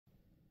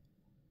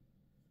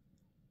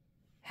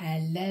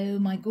Hello,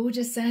 my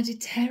gorgeous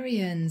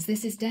Sagittarians.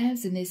 This is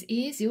Debs and this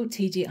is your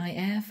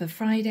TGIF for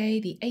Friday,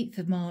 the 8th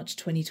of March,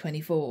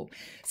 2024.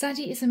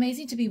 Saggy, it's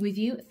amazing to be with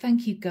you.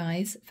 Thank you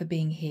guys for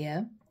being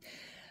here.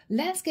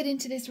 Let's get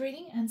into this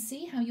reading and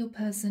see how your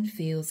person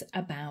feels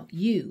about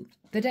you.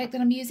 The deck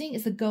that I'm using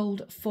is the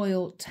Gold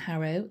Foil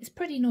Tarot. It's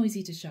pretty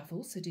noisy to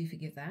shuffle, so do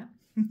forgive that.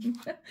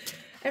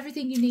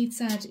 Everything you need,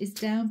 Sag, is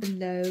down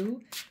below.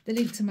 The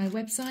link to my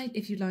website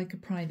if you'd like a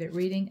private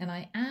reading, and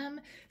I am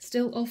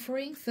still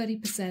offering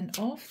 30%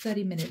 off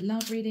 30-minute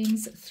love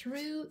readings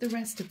through the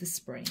rest of the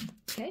spring.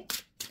 Okay.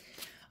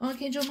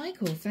 Archangel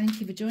Michael, thank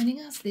you for joining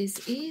us.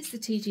 This is the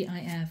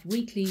TGIF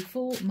weekly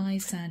for my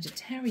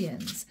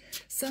Sagittarians.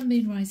 Sun,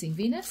 Moon, Rising,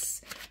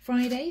 Venus.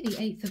 Friday, the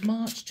 8th of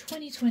March,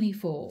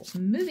 2024.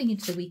 Moving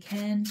into the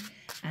weekend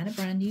and a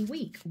brand new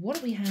week. What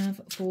do we have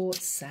for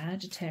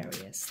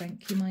Sagittarius?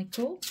 Thank you,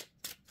 Michael.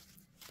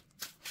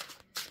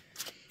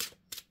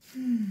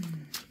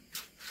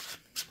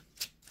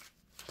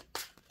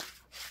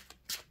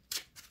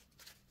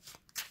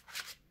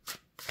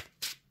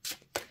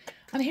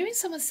 I'm hearing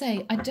someone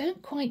say, I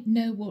don't quite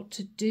know what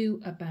to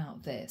do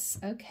about this.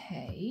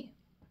 Okay.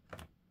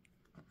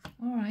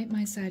 All right,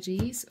 my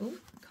Saggies. Oh,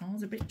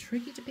 cards are a bit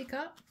tricky to pick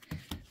up.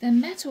 They're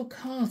metal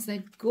cards.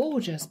 They're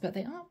gorgeous, but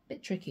they are a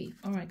bit tricky.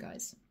 All right,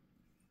 guys.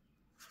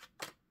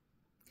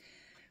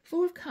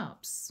 Four of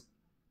Cups.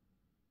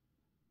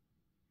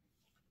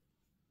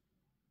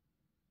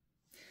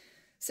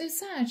 So,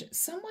 Sag,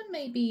 someone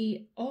may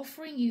be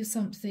offering you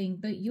something,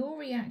 but your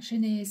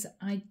reaction is,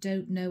 I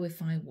don't know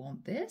if I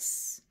want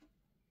this.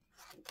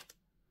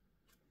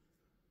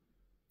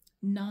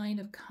 Nine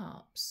of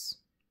Cups.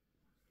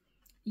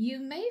 You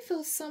may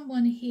feel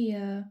someone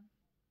here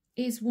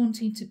is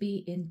wanting to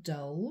be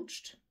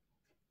indulged.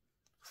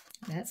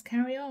 Let's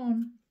carry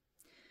on.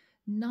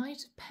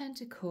 Knight of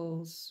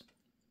Pentacles.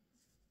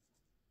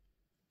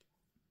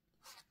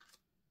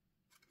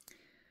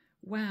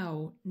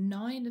 Wow,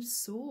 Nine of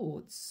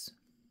Swords.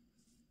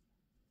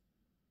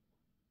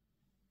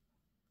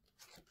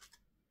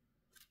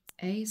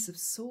 Ace of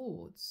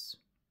Swords.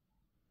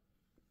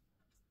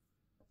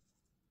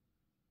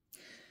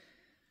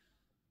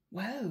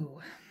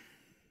 Whoa.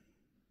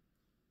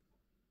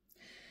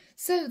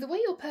 So the way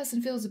your person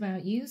feels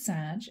about you,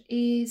 Sag,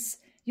 is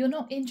you're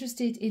not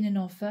interested in an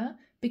offer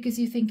because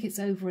you think it's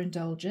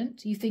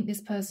overindulgent. You think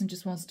this person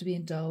just wants to be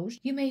indulged.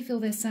 You may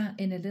feel they're sat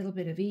in a little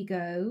bit of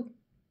ego.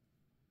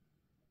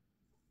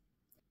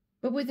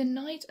 But with the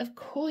Knight of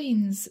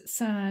Coins,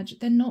 Sag,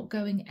 they're not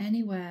going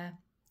anywhere.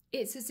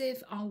 It's as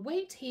if I'll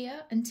wait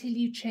here until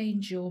you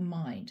change your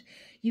mind.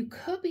 You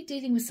could be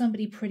dealing with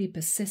somebody pretty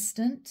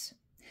persistent.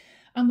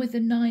 And with the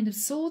Nine of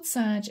Swords,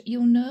 Sag,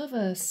 you're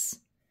nervous.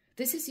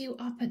 This is you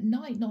up at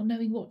night not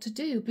knowing what to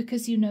do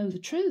because you know the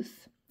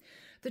truth.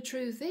 The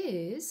truth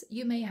is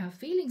you may have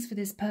feelings for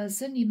this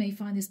person. You may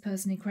find this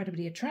person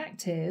incredibly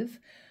attractive.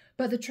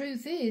 But the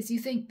truth is you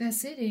think they're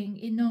sitting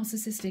in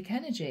narcissistic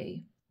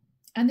energy.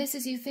 And this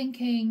is you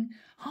thinking,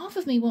 half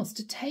of me wants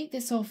to take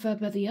this offer,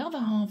 but the other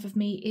half of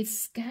me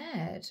is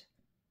scared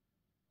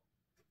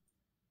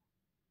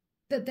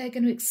that they're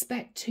going to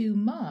expect too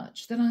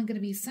much, that I'm going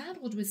to be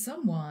saddled with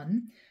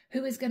someone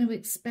who is going to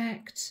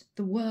expect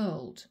the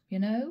world, you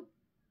know?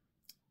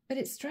 But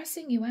it's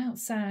stressing you out,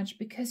 Sag,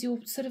 because you're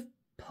sort of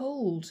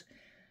pulled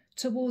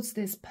towards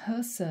this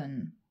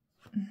person.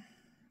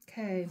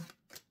 Okay.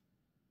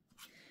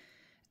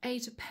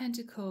 Eight of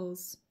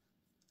Pentacles.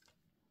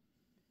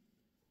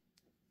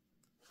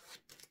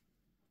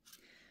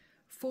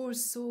 Four of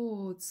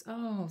Swords.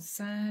 Oh,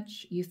 Sag,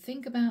 you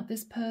think about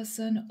this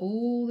person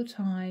all the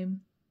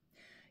time.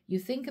 You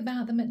think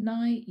about them at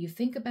night, you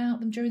think about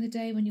them during the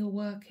day when you're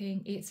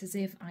working. It's as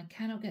if I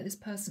cannot get this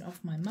person off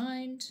my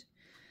mind.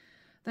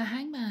 The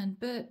Hangman,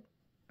 but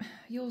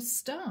you're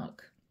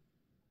stuck.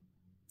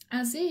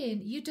 As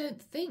in, you don't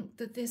think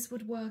that this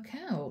would work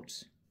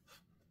out.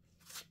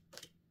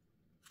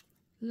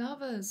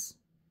 Lovers.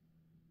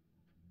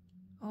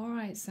 All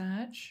right,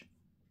 Sag.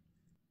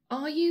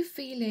 Are you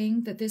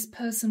feeling that this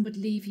person would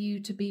leave you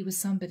to be with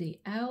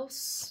somebody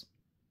else?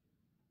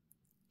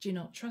 Do you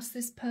not trust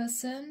this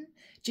person?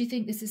 Do you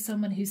think this is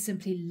someone who's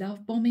simply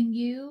love bombing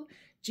you?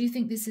 Do you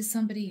think this is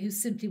somebody who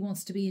simply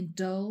wants to be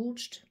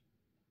indulged?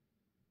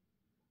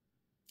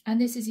 And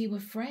this is you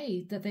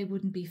afraid that they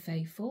wouldn't be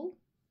faithful?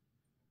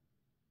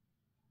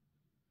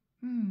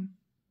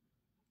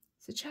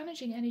 It's a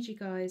challenging energy,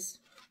 guys.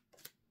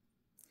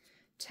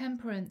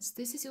 Temperance.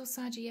 This is your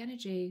Saggy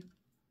energy.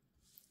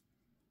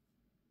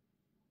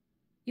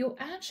 You're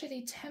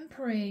actually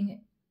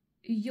tempering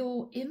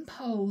your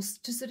impulse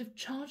to sort of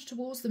charge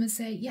towards them and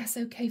say, yes,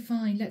 okay,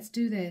 fine, let's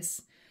do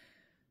this.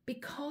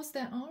 Because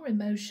there are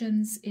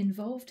emotions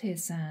involved here,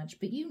 Sag,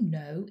 but you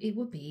know it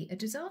would be a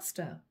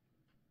disaster.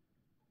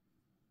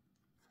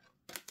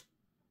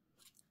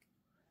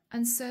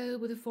 And so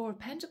with the Four of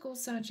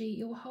Pentacles, Saggy,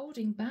 you're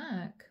holding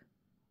back.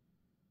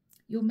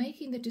 You're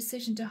making the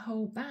decision to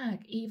hold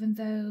back, even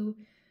though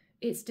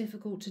it's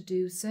difficult to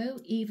do so,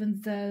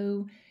 even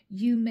though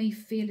you may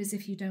feel as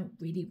if you don't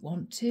really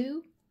want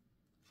to.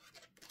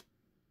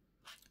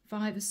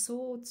 Five of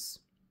Swords.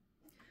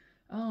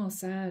 Oh,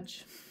 Sag.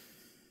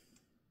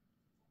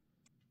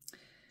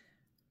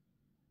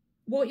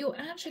 What you're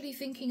actually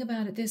thinking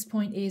about at this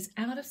point is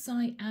out of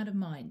sight, out of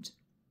mind.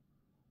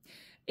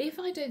 If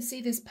I don't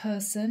see this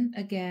person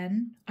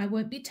again, I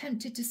won't be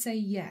tempted to say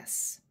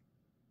yes.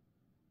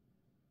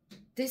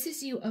 This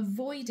is you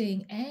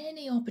avoiding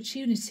any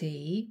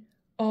opportunity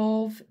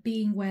of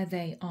being where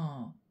they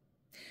are.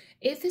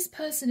 If this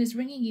person is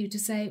ringing you to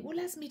say, well,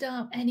 let's meet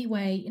up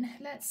anyway,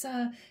 let's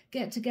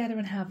get together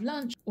and have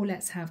lunch, or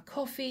let's have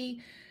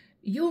coffee,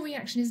 your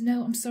reaction is,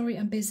 no, I'm sorry,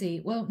 I'm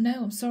busy. Well,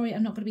 no, I'm sorry,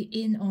 I'm not going to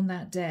be in on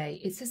that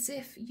day. It's as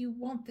if you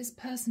want this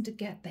person to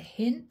get the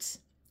hint.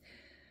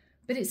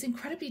 But it's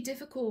incredibly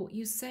difficult,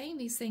 you saying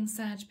these things,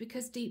 Sag,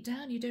 because deep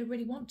down you don't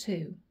really want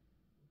to.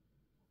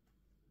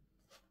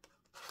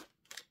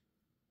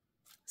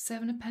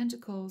 Seven of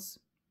Pentacles.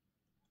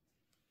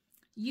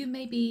 You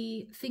may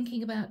be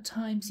thinking about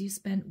times you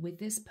spent with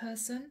this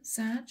person,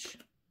 Sag.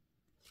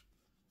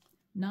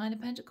 Nine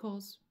of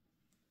Pentacles.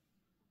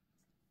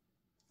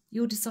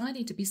 You're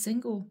deciding to be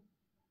single.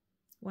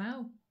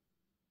 Wow.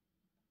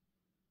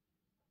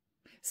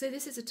 So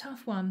this is a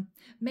tough one.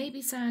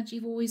 Maybe, Sag,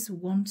 you've always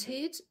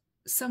wanted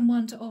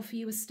someone to offer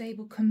you a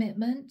stable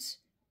commitment,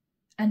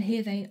 and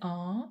here they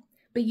are.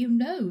 But you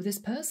know this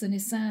person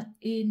is sat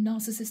in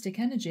narcissistic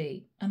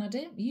energy. And I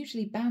don't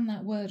usually ban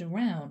that word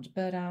around,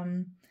 but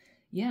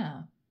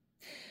yeah.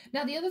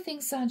 Now, the other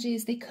thing, Sag,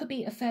 is they could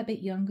be a fair bit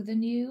younger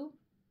than you.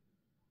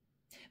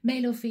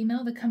 Male or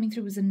female, they're coming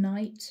through as a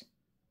knight.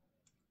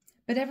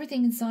 But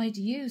everything inside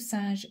you,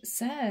 Sag,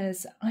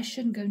 says, I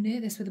shouldn't go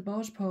near this with a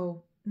barge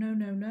pole. No,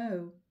 no,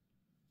 no.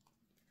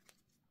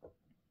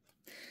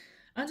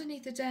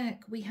 Underneath the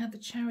deck, we have the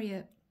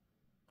Chariot.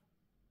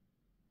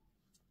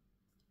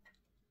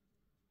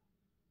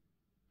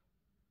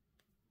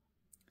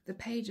 The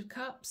Page of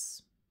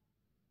Cups.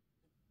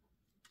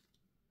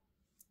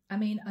 I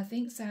mean, I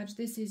think, Sag,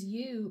 this is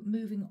you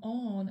moving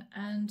on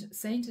and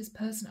saying to this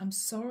person, I'm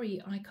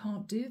sorry, I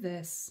can't do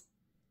this.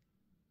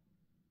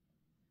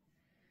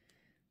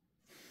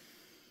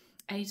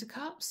 Eight of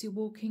Cups, you're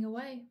walking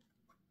away.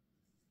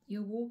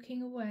 You're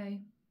walking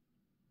away.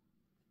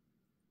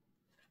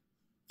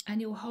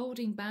 And you're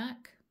holding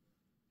back,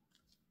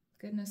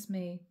 goodness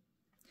me,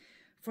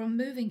 from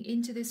moving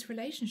into this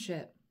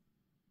relationship.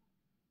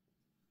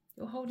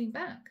 You're holding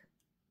back.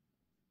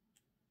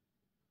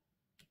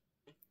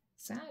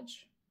 Sag.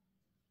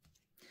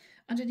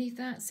 Underneath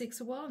that,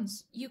 Six of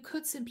Wands. You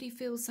could simply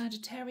feel,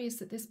 Sagittarius,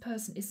 that this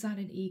person is sat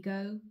in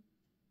ego.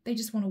 They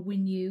just want to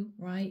win you,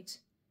 right?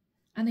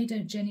 And they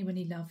don't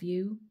genuinely love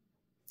you.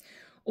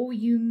 Or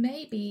you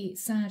may be,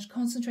 Sag,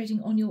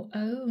 concentrating on your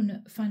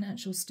own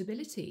financial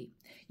stability.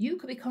 You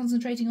could be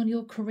concentrating on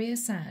your career,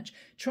 Sag,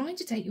 trying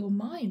to take your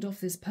mind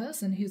off this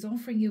person who's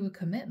offering you a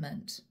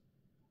commitment.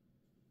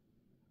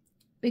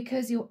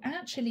 Because you're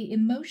actually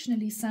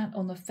emotionally sat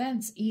on the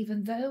fence,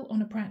 even though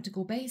on a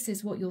practical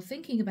basis, what you're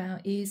thinking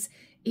about is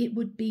it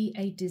would be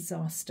a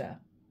disaster.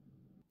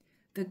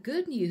 The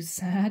good news,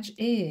 Sag,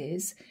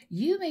 is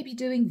you may be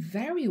doing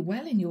very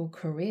well in your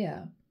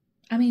career.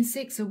 I mean,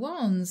 Six of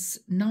Wands,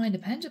 Nine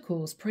of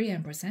Pentacles,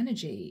 pre-Empress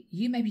energy.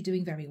 You may be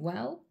doing very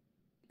well.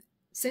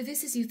 So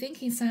this is you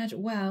thinking, Sag,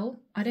 well,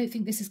 I don't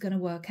think this is going to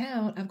work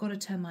out. I've got to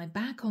turn my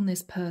back on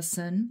this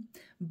person,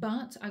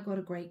 but I've got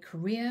a great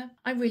career.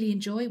 I really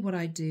enjoy what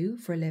I do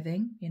for a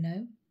living, you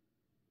know.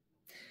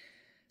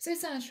 So,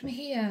 Sag, from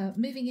here,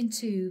 moving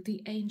into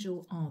the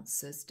Angel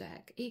Answers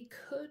deck. It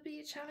could be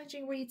a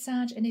challenging read,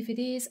 Sag, and if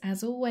it is,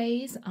 as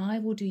always, I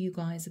will do you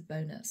guys a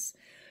bonus.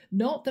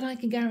 Not that I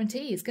can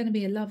guarantee it's going to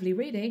be a lovely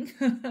reading,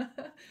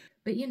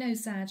 but you know,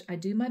 Sag, I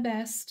do my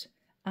best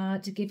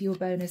to give you a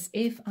bonus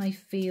if I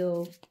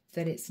feel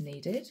that it's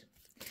needed.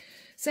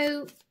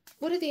 So,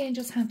 what do the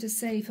angels have to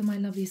say for my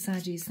lovely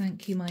Saggies?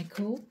 Thank you,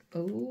 Michael.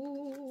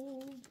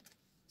 Oh,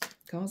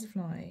 cards are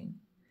flying.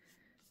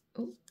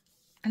 Oh,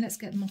 and let's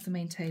get them off the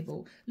main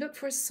table. Look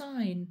for a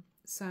sign,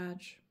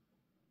 Sag.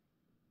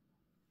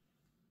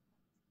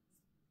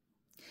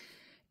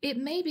 It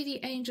may be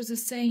the angels are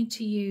saying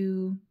to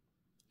you,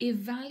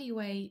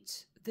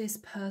 evaluate this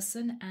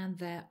person and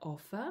their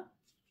offer.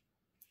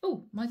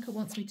 Oh, Michael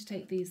wants me to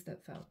take these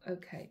that fell.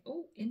 Okay.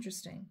 Oh,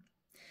 interesting.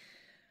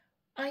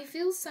 I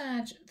feel,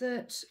 Sag,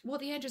 that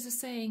what the angels are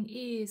saying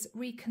is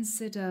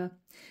reconsider.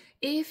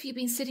 If you've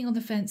been sitting on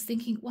the fence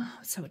thinking, wow,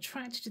 I'm so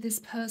attracted to this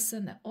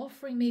person, they're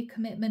offering me a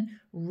commitment,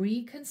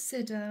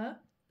 reconsider,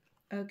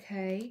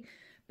 okay,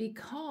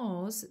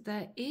 because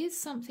there is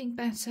something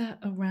better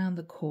around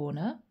the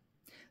corner.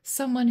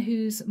 Someone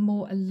who's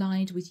more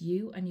aligned with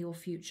you and your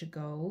future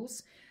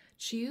goals.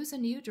 Choose a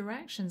new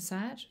direction,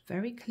 Sag.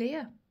 Very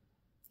clear.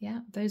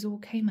 Yeah, those all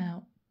came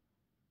out.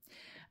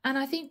 And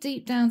I think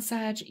deep down,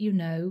 Sag, you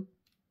know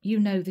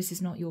this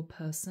is not your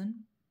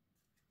person.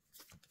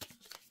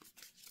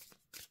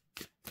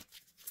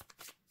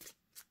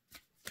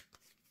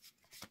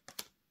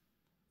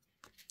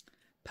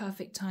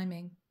 Perfect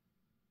timing.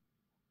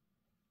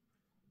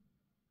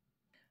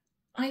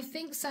 I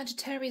think,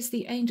 Sagittarius,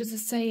 the angels are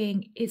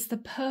saying it's the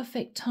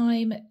perfect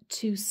time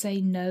to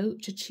say no,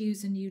 to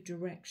choose a new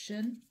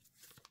direction.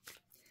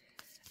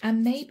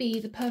 And maybe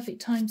the perfect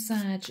time,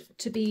 Sag,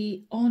 to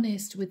be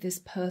honest with this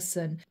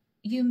person.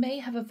 You may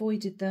have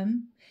avoided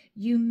them.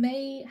 You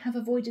may have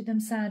avoided them,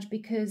 Sag,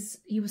 because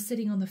you were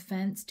sitting on the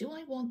fence. Do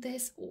I want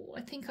this? Oh,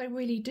 I think I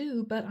really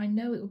do, but I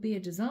know it will be a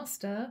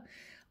disaster.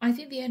 I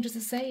think the angels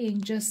are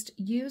saying just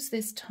use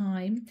this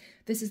time.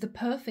 This is the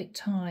perfect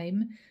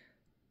time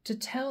to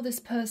tell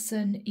this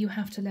person you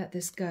have to let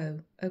this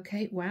go.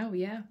 Okay, wow,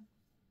 yeah.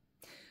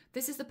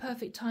 This is the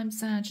perfect time,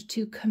 Sag,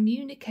 to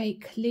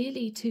communicate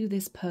clearly to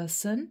this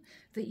person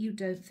that you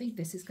don't think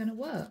this is going to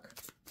work.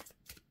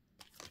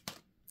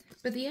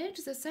 But the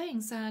angels are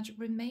saying, Sag,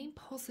 remain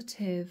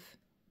positive.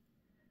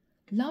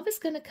 Love is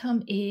going to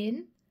come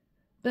in,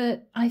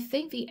 but I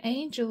think the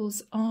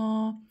angels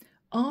are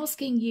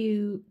asking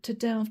you to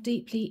delve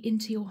deeply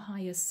into your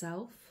higher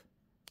self.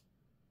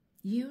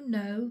 You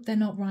know they're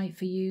not right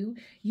for you.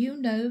 You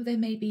know they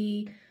may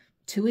be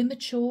too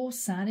immature,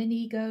 sad in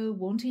ego,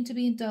 wanting to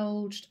be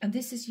indulged. And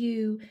this is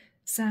you,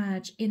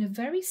 Sag, in a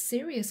very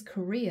serious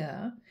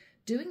career,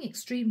 doing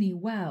extremely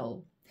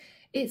well.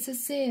 It's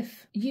as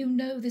if you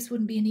know this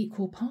wouldn't be an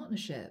equal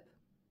partnership.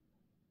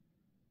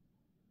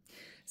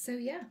 So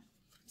yeah,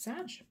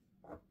 Sag.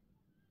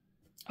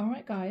 All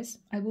right, guys,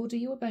 I will do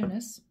you a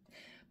bonus.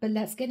 But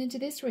let's get into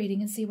this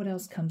reading and see what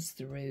else comes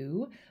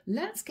through.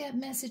 Let's get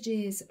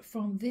messages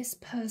from this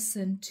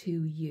person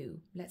to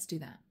you. Let's do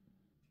that.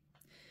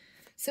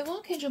 So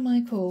Archangel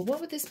Michael, what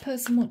would this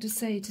person want to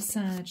say to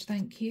Sag?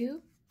 Thank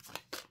you.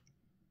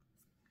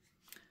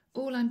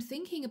 All I'm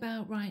thinking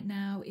about right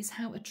now is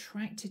how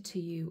attracted to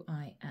you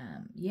I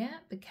am. Yeah,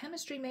 the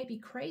chemistry may be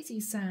crazy,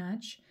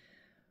 Sag,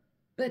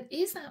 but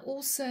is that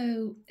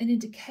also an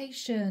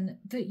indication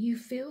that you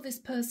feel this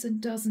person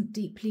doesn't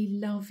deeply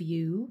love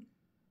you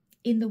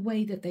in the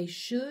way that they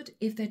should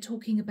if they're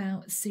talking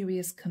about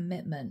serious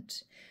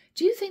commitment?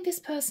 Do you think this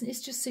person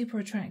is just super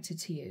attracted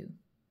to you?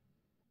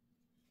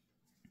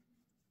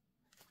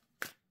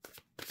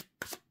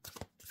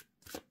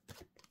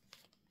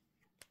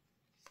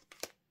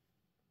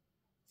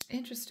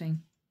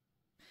 Interesting.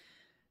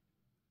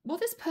 What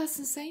this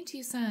person's saying to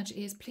you, Sag,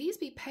 is please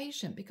be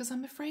patient because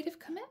I'm afraid of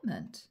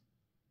commitment.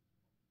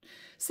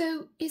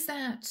 So is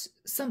that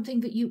something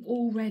that you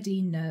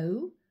already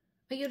know?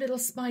 Are your little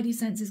spidey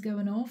senses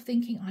going off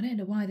thinking, I don't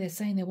know why they're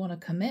saying they want a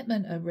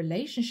commitment, a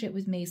relationship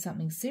with me,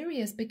 something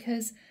serious,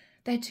 because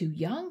they're too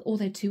young or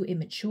they're too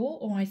immature,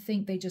 or I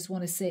think they just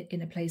want to sit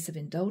in a place of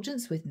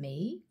indulgence with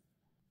me?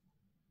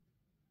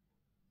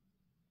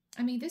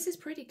 I mean, this is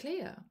pretty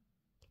clear.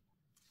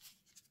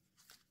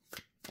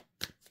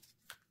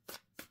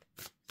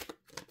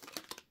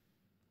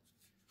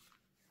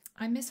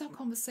 I miss our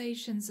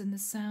conversations and the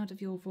sound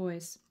of your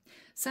voice.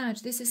 Sag,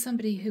 this is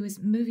somebody who is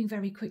moving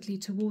very quickly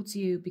towards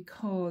you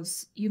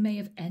because you may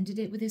have ended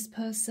it with this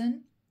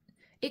person.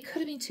 It could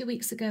have been 2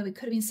 weeks ago. It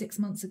could have been 6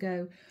 months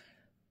ago.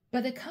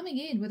 But they're coming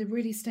in with a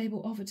really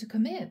stable offer to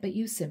commit. But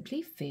you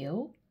simply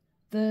feel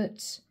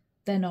that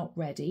they're not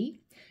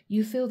ready.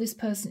 You feel this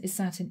person is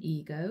sat in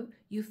ego.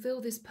 You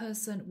feel this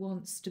person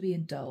wants to be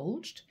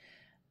indulged.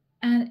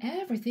 And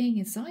everything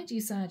inside you,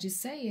 Sag, is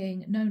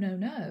saying, no, no,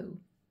 no.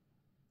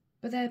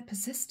 But they're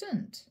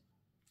persistent.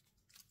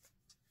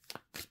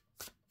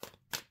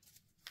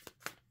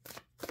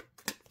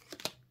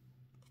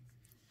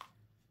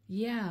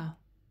 Yeah.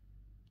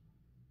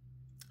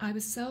 I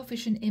was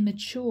selfish and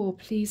immature,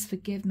 please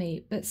forgive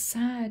me. But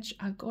Sag,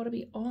 I've got to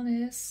be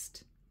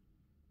honest.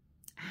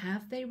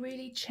 Have they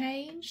really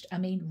changed? I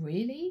mean,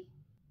 really?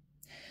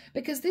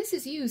 Because this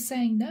is you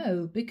saying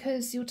no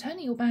because you're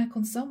turning your back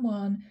on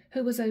someone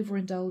who was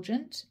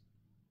overindulgent.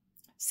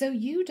 So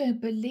you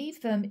don't believe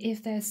them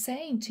if they're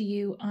saying to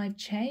you, I've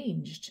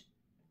changed.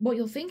 What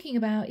you're thinking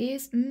about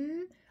is,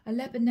 a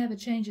leopard never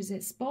changes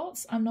its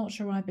spots. I'm not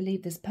sure I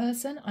believe this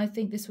person. I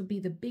think this would be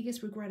the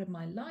biggest regret of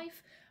my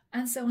life.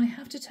 And so I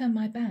have to turn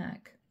my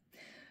back.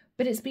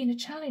 But it's been a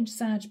challenge,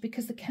 Sag,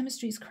 because the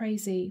chemistry is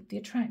crazy. The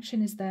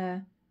attraction is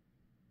there.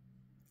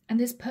 And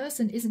this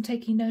person isn't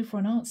taking no for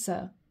an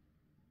answer.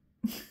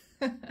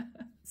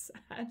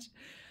 Sag,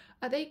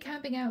 are they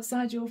camping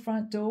outside your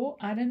front door?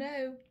 I don't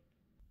know.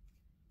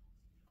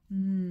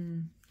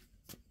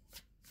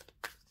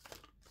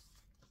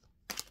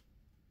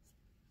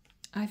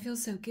 I feel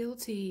so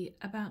guilty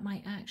about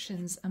my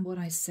actions and what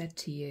I said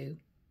to you.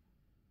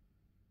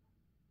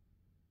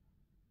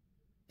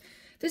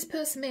 This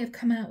person may have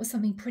come out with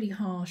something pretty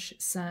harsh,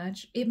 Sag.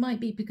 It might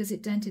be because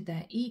it dented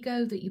their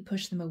ego that you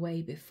pushed them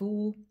away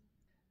before.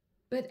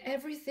 But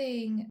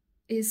everything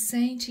is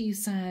saying to you,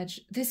 Sag,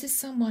 this is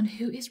someone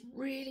who is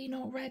really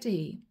not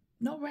ready.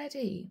 Not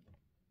ready.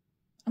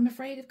 I'm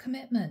afraid of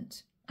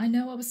commitment. I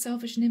know I was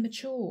selfish and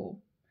immature.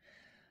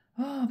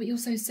 Oh, but you're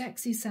so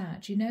sexy,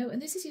 Sag, you know?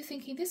 And this is you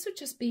thinking this would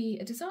just be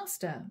a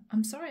disaster.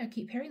 I'm sorry I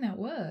keep hearing that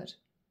word.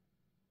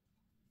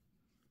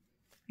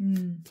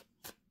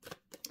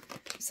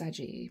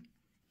 Saggy,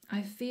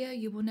 I fear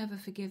you will never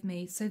forgive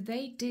me. So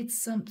they did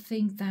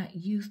something that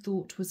you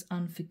thought was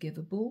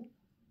unforgivable.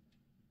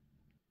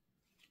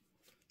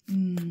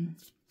 The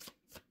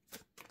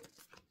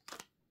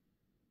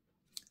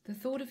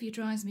thought of you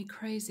drives me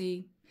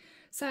crazy.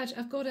 Sag,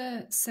 I've got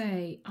to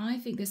say, I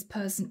think this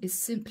person is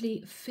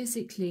simply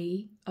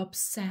physically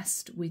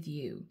obsessed with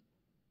you.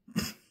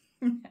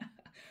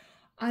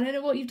 I don't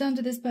know what you've done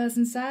to this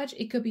person, Sag.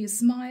 It could be a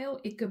smile.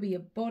 It could be a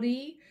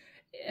body.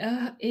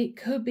 It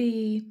could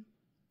be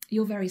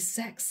you're very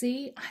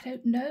sexy. I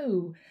don't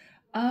know.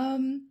 I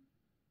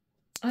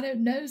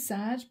don't know,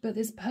 Sag, but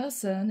this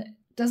person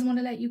doesn't want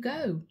to let you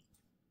go.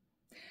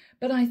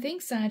 But I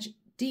think, Sag,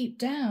 deep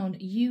down,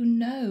 you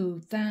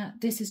know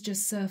that this is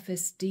just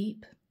surface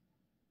deep.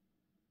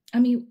 I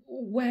mean,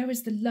 where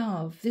is the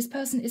love? This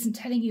person isn't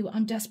telling you,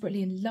 I'm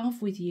desperately in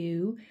love with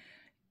you.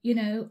 You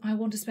know, I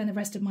want to spend the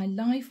rest of my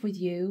life with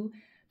you.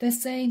 They're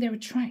saying they're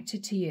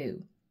attracted to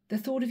you. The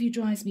thought of you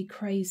drives me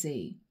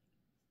crazy.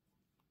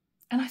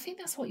 And I think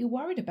that's what you're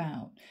worried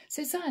about.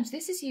 So, Sag,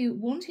 this is you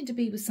wanting to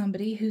be with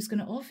somebody who's going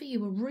to offer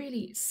you a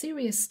really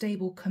serious,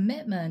 stable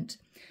commitment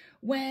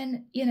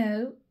when, you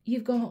know,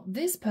 you've got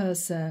this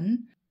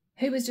person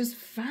who is just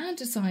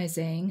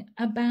fantasizing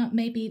about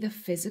maybe the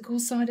physical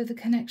side of the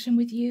connection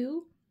with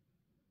you.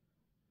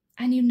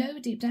 And you know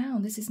deep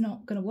down this is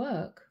not going to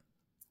work.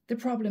 The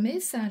problem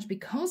is, Sag,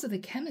 because of the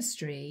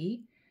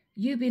chemistry,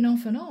 you've been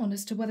off and on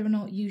as to whether or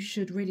not you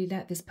should really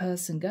let this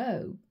person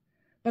go.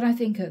 But I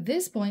think at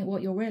this point,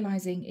 what you're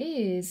realizing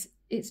is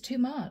it's too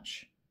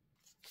much.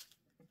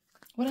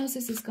 What else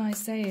is this guy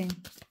saying?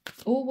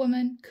 Or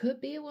woman,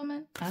 could be a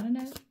woman, I don't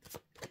know.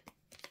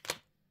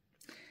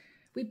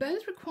 We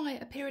both require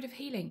a period of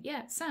healing.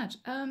 Yeah, Sag,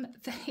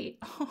 they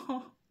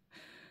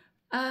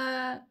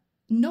are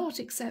not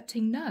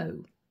accepting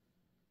no.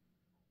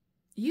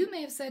 You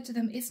may have said to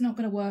them, it's not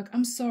going to work.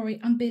 I'm sorry,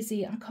 I'm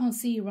busy. I can't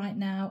see you right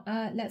now.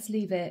 Let's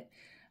leave it.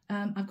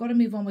 I've got to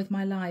move on with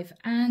my life.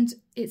 And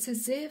it's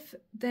as if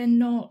they're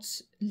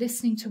not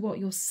listening to what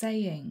you're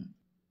saying.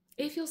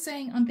 If you're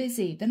saying, I'm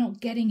busy, they're not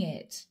getting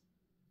it.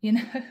 You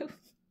know?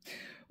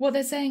 What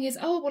they're saying is,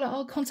 oh, well,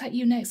 I'll contact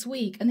you next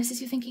week. And this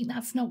is you thinking,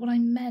 that's not what I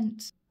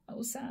meant.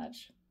 Oh, Sag.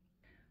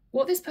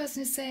 What this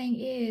person is saying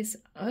is,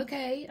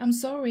 okay, I'm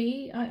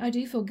sorry. I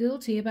do feel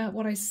guilty about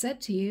what I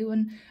said to you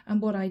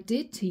and what I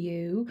did to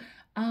you.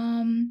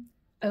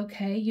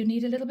 Okay, you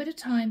need a little bit of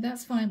time.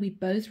 That's fine. We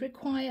both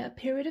require a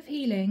period of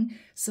healing.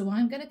 So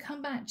I'm going to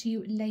come back to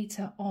you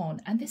later on.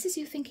 And this is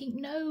you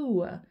thinking,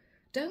 no,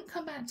 don't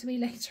come back to me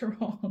later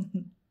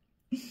on.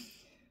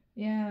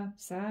 Yeah,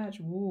 Sag.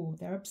 Ooh,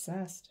 they're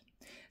obsessed.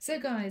 So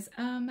guys,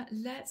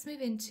 let's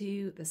move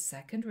into the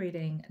second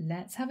reading.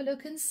 Let's have a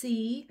look and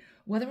see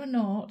whether or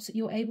not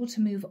you're able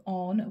to move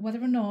on,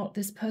 whether or not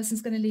this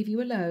person's going to leave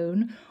you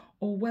alone,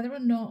 or whether or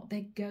not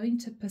they're going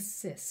to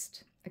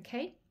persist.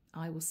 Okay,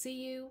 I will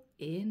see you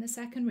in the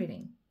second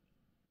reading.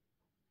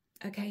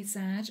 Okay,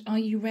 Sag, are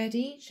you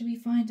ready? Should we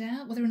find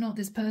out whether or not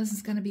this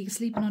person's going to be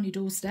sleeping on your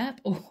doorstep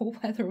or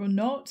whether or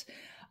not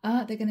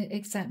they're going to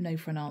accept no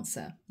for an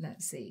answer?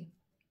 Let's see.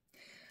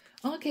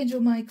 Archangel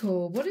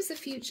Michael, what is the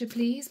future,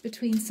 please,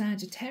 between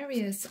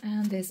Sagittarius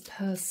and this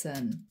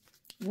person?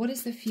 What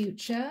is the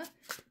future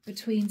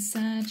between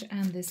Sag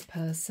and this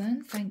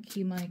person? Thank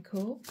you,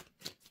 Michael.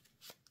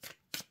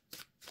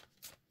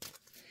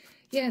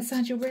 Yeah,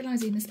 Sag, you're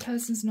realizing this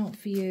person's not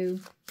for you.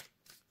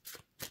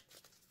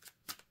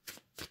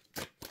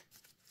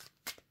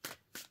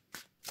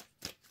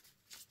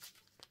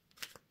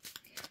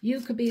 You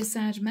could be a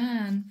Sag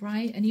man,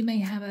 right? And you may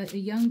have a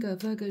younger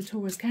Virgo,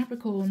 Taurus,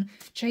 Capricorn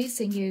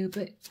chasing you,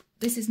 but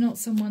this is not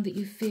someone that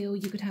you feel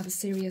you could have a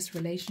serious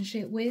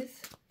relationship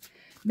with.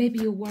 Maybe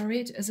you're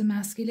worried as a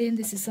masculine.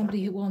 This is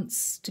somebody who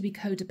wants to be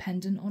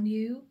codependent on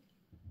you.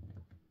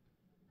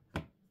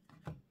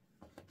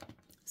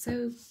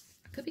 So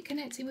I could be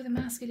connecting with a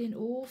masculine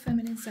or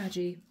feminine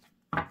Saggy.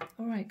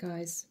 All right,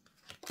 guys.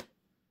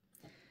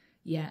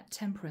 Yeah,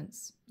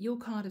 Temperance. Your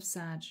card of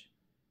Sag.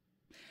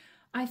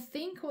 I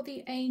think what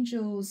the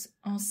angels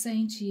are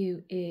saying to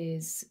you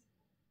is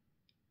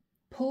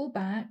pull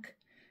back.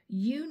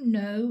 You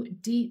know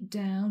deep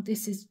down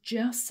this is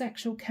just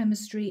sexual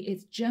chemistry.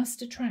 It's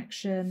just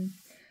attraction.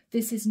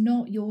 This is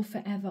not your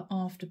forever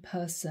after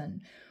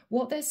person.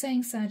 What they're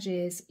saying, Sag,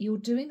 is you're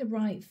doing the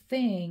right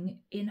thing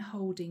in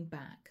holding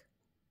back.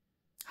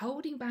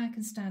 Holding back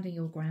and standing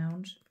your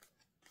ground.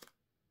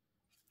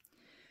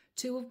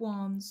 Two of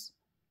Wands.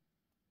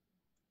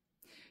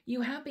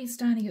 You have been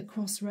standing at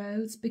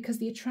crossroads because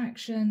the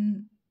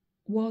attraction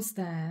was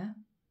there.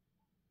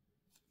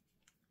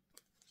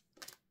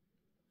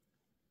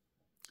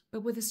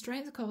 But with the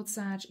Strength card,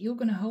 Sag, you're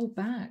going to hold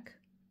back.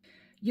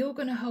 You're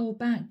going to hold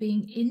back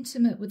being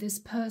intimate with this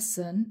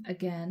person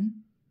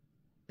again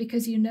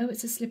because you know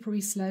it's a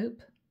slippery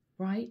slope,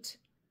 right?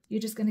 You're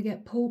just going to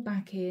get pulled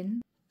back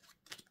in.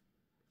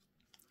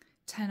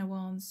 Ten of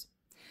Wands.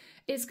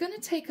 It's going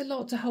to take a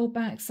lot to hold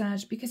back,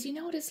 Sag, because you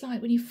know what it's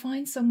like when you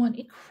find someone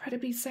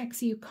incredibly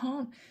sexy, you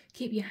can't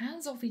keep your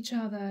hands off each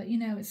other. You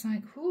know, it's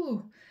like,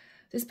 whew,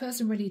 this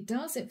person really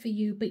does it for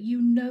you, but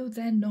you know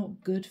they're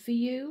not good for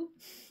you.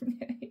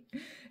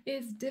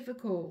 It's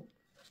difficult,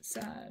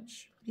 Sag.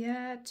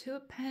 Yeah, Two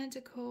of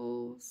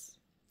Pentacles.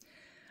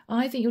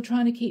 I think you're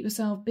trying to keep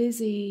yourself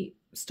busy,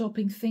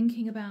 stopping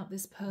thinking about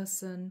this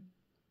person.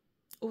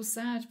 Or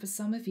Sag, for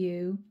some of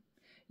you,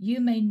 you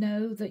may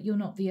know that you're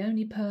not the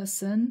only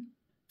person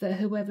that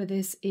whoever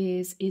this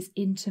is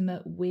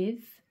intimate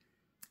with,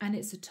 and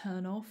it's a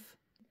turn off.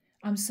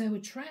 I'm so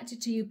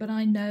attracted to you, but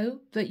I know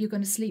that you're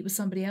going to sleep with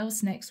somebody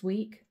else next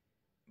week,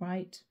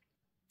 right?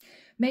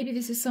 Maybe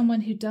this is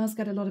someone who does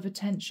get a lot of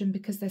attention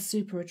because they're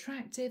super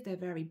attractive, they're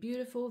very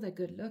beautiful, they're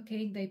good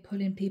looking, they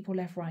pull in people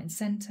left, right and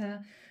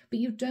centre. But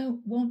you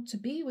don't want to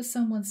be with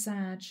someone,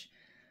 Sag,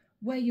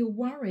 where you're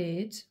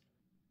worried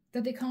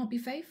that they can't be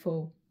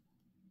faithful.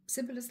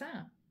 Simple as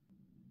that.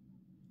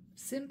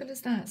 Simple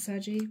as that,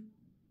 Saggy.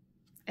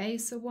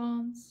 Ace of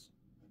Wands.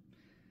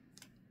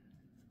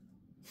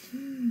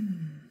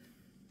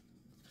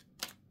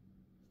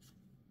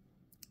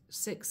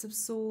 Six of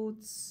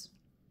Swords.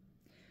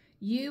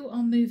 You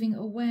are moving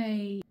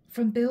away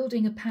from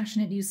building a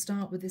passionate new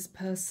start with this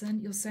person.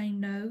 You're saying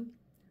no.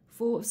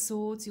 Four of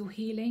Swords, you're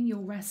healing, you're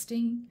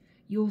resting,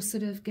 you're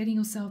sort of getting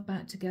yourself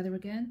back together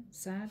again,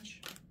 Sag.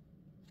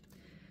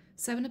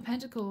 Seven of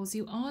Pentacles,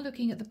 you are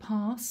looking at the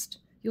past.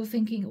 You're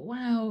thinking,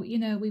 wow, you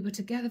know, we were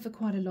together for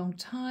quite a long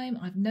time.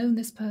 I've known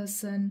this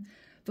person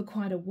for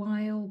quite a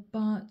while.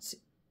 But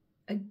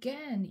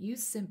again, you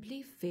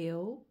simply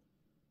feel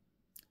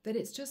that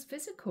it's just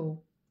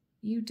physical.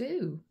 You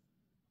do.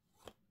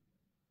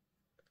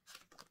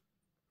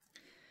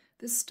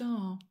 The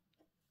Star.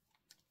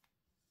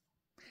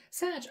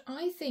 Sag,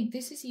 I think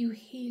this is you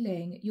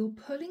healing. You're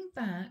pulling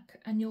back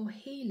and you're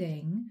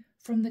healing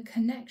from the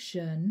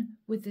connection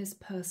with this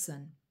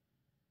person.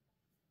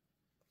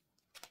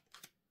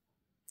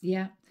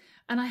 Yeah.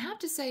 And I have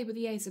to say with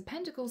the Ace of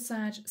Pentacles,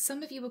 Sag,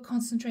 some of you are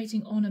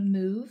concentrating on a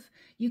move.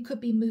 You could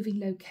be moving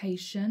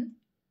location.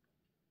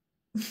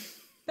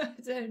 I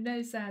don't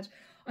know, Sag.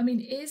 I mean,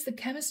 is the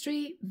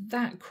chemistry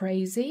that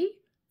crazy?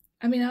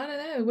 I mean, I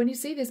don't know. When you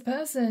see this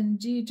person,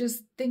 do you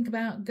just think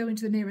about going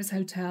to the nearest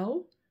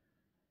hotel?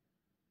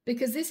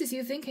 Because this is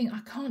you thinking,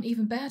 I can't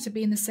even bear to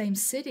be in the same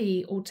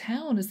city or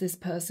town as this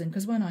person,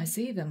 because when I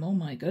see them, oh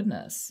my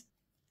goodness.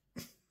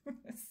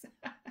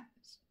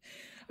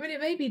 I mean, it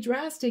may be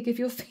drastic if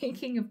you're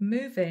thinking of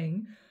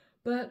moving,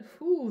 but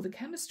the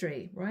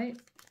chemistry, right?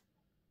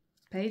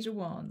 Page of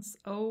Wands.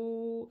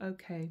 Oh,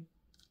 okay.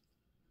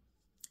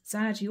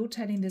 Sag, you're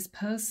telling this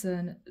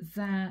person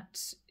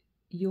that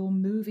you're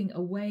moving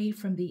away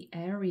from the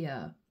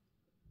area.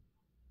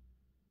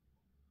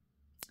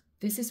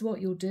 This is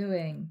what you're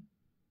doing.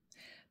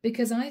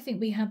 Because I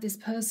think we have this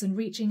person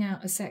reaching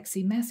out a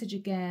sexy message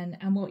again,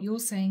 and what you're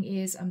saying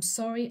is, I'm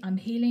sorry, I'm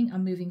healing,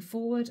 I'm moving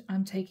forward,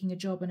 I'm taking a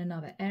job in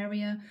another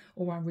area,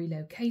 or I'm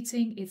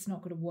relocating, it's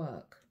not going to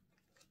work.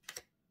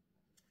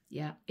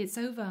 Yeah, it's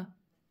over.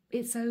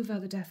 It's over,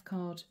 the Death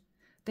card.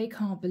 They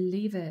can't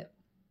believe it.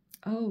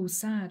 Oh,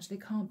 Sag, they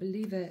can't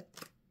believe it.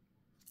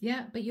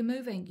 Yeah, but you're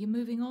moving. You're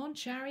moving on,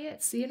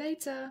 Chariot. See you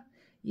later.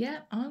 Yeah,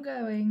 I'm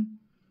going.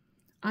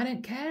 I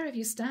don't care if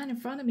you stand in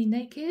front of me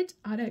naked.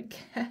 I don't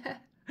care.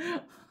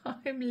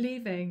 I'm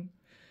leaving.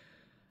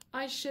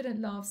 I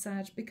shouldn't laugh,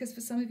 Sag, because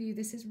for some of you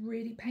this is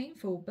really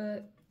painful,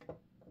 but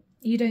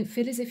you don't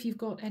feel as if you've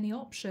got any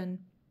option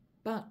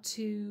but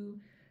to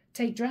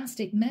take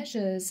drastic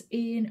measures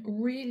in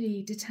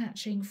really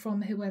detaching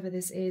from whoever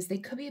this is. They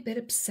could be a bit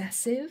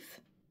obsessive,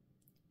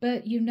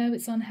 but you know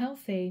it's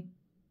unhealthy.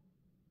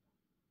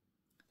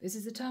 This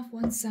is a tough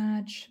one,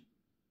 Sag,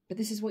 but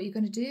this is what you're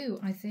going to do,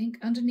 I think.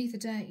 Underneath the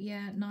deck,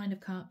 yeah, Nine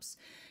of Cups.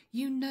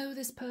 You know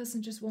this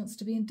person just wants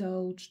to be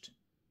indulged.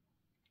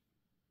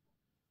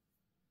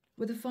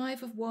 With the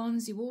Five of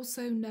Wands, you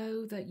also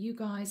know that you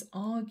guys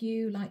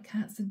argue like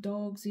cats and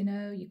dogs, you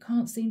know. You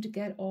can't seem to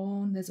get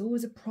on. There's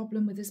always a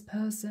problem with this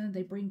person.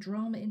 They bring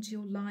drama into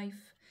your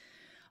life.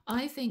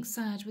 I think,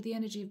 Sag, with the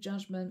energy of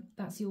judgment,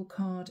 that's your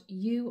card.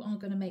 You are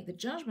going to make the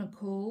judgment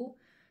call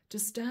to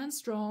stand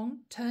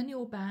strong, turn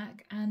your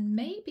back, and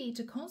maybe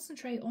to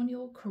concentrate on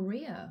your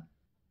career.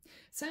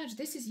 Sag,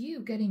 this is you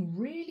getting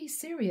really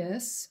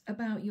serious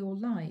about your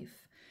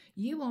life.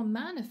 You are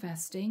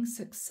manifesting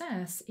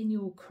success in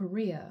your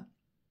career.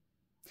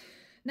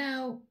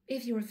 Now,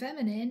 if you're a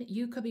feminine,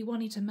 you could be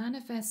wanting to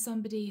manifest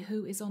somebody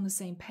who is on the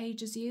same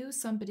page as you,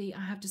 somebody,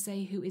 I have to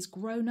say, who is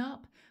grown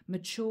up,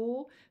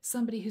 mature,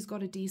 somebody who's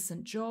got a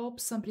decent job,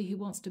 somebody who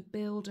wants to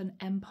build an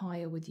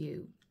empire with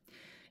you.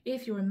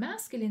 If you're a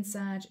masculine,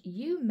 Sag,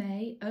 you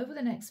may, over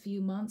the next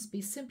few months,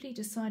 be simply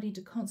deciding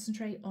to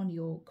concentrate on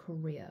your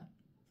career.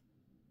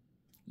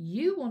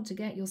 You want to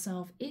get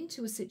yourself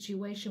into a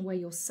situation where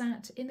you're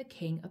sat in the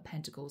King of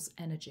Pentacles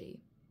energy.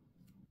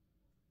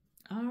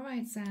 All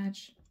right, Sag.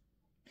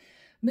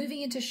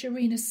 Moving into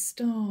Sharina's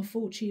Star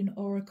Fortune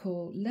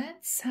Oracle,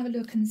 let's have a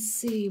look and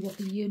see what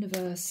the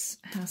universe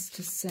has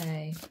to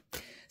say.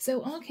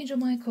 So, Archangel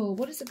Michael,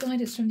 what is the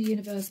guidance from the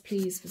universe,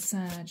 please, for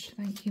Sag?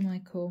 Thank you,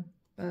 Michael.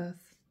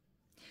 Birth.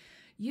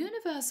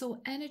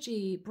 Universal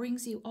energy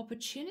brings you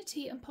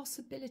opportunity and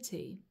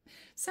possibility.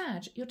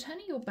 Sag, you're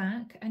turning your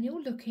back and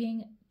you're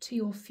looking to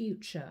your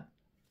future.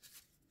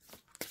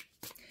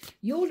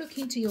 You're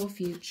looking to your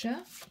future.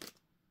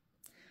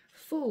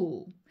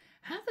 Fool.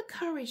 Have the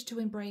courage to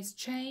embrace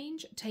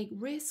change, take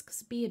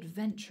risks, be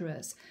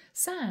adventurous.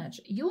 Sag,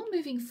 you're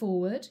moving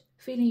forward,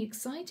 feeling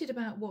excited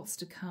about what's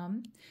to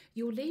come.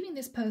 You're leaving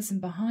this person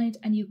behind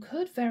and you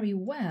could very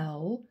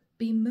well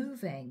be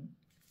moving.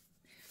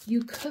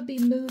 You could be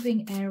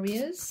moving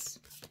areas.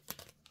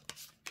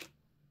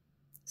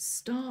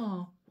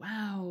 Star,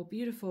 wow,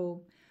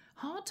 beautiful.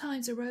 Hard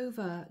times are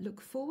over.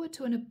 Look forward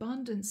to an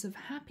abundance of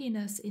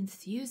happiness,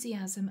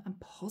 enthusiasm and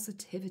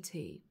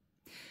positivity.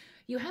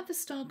 You had the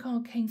star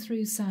card came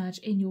through, Sag,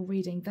 in your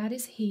reading. That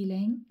is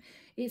healing.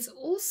 It's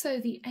also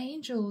the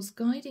angels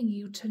guiding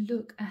you to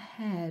look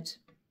ahead.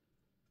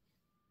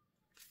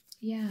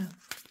 Yeah.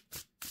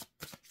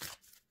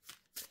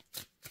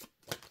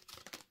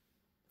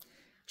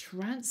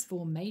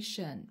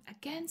 Transformation.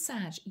 Again,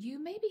 Sag, you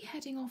may be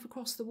heading off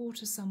across the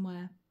water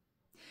somewhere.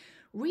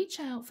 Reach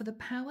out for the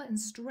power and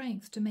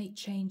strength to make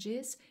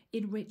changes,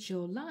 enrich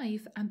your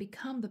life, and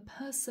become the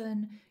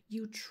person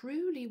you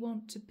truly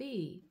want to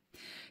be.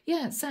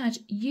 Yeah, Sag,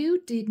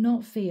 you did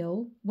not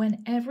feel,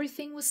 when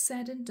everything was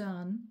said and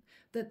done,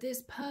 that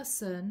this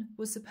person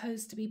was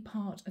supposed to be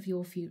part of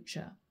your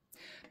future.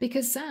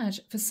 Because, Sag,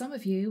 for some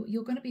of you,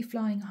 you're going to be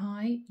flying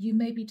high. You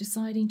may be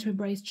deciding to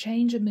embrace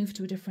change and move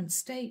to a different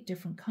state,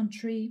 different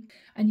country,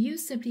 and you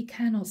simply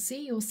cannot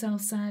see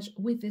yourself, Sag,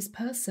 with this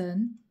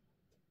person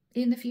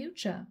in the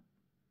future.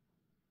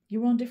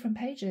 You're on different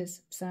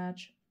pages, Sag.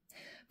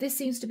 This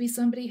seems to be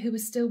somebody who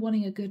is still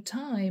wanting a good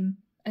time.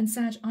 And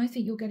Sag, I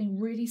think you're getting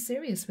really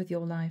serious with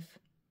your life.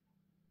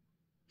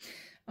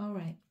 All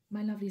right,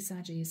 my lovely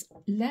Saggies,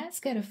 let's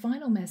get a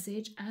final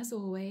message, as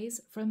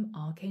always, from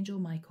Archangel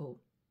Michael.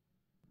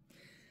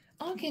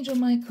 Archangel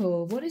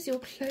Michael, what is your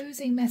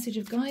closing message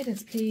of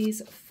guidance,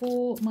 please,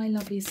 for my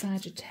lovely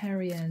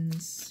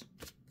Sagittarians?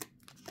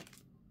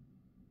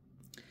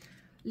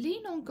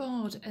 Lean on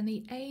God and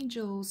the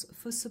angels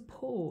for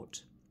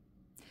support.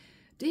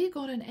 Dear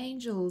God and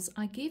angels,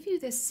 I give you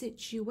this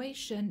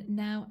situation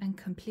now and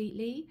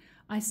completely.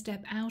 I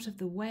step out of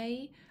the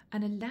way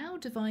and allow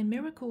divine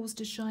miracles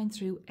to shine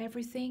through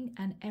everything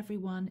and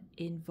everyone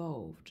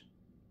involved.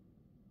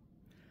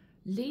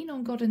 Lean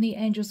on God and the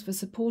angels for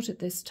support at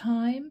this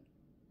time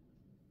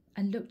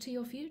and look to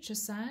your future,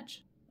 Sag.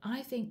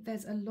 I think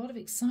there's a lot of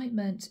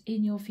excitement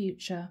in your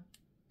future.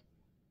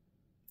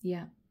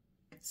 Yeah.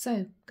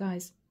 So,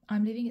 guys,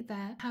 I'm leaving it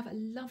there. Have a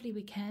lovely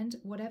weekend,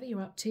 whatever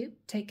you're up to.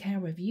 Take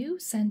care of you,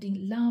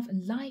 sending love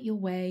and light your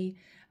way,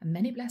 and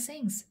many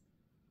blessings.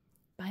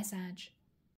 Bye, Sag.